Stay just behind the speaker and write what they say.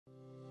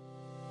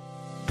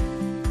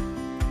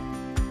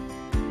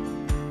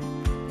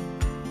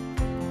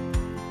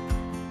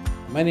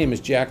My name is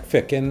Jack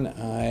Ficken.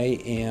 I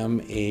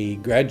am a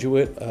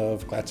graduate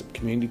of Clatsop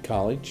Community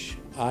College.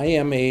 I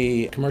am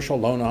a commercial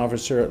loan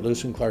officer at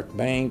Lewis & Clark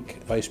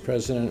Bank, vice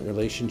president,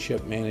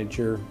 relationship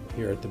manager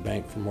here at the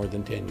bank for more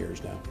than 10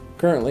 years now.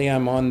 Currently,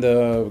 I'm on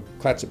the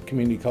Clatsop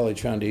Community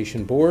College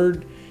Foundation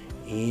board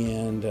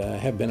and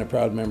have been a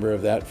proud member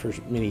of that for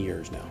many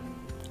years now.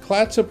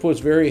 Clatsop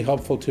was very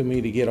helpful to me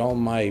to get all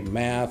my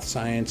math,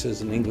 sciences,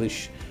 and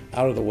English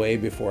out of the way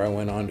before I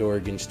went on to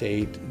Oregon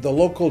State. The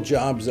local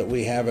jobs that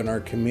we have in our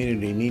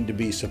community need to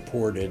be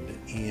supported,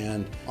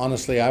 and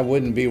honestly, I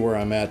wouldn't be where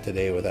I'm at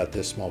today without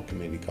this small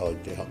community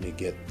college to help me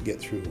get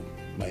through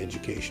my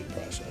education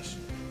process.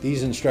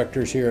 These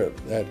instructors here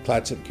at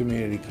Clatsop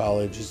Community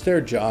College, it's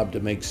their job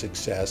to make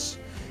success,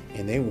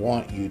 and they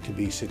want you to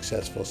be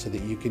successful so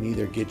that you can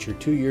either get your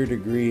 2-year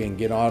degree and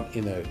get out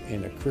in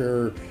a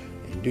career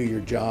and do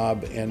your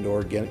job, and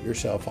or get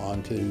yourself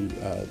onto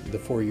the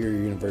 4-year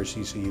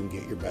university so you can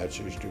get your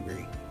bachelor's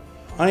degree.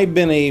 I've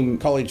been a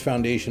College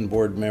Foundation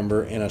board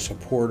member and a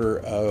supporter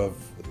of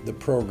the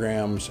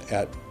programs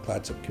at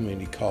Clatsop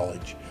Community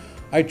College.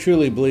 I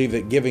truly believe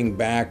that giving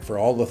back for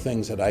all the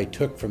things that I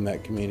took from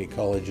that community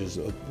college is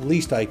the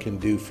least I can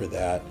do for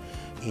that.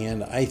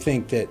 And I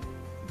think that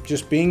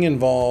just being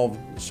involved,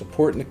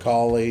 supporting the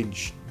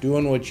college,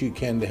 doing what you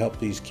can to help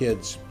these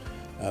kids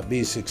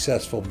be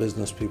successful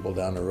business people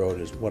down the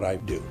road is what I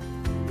do.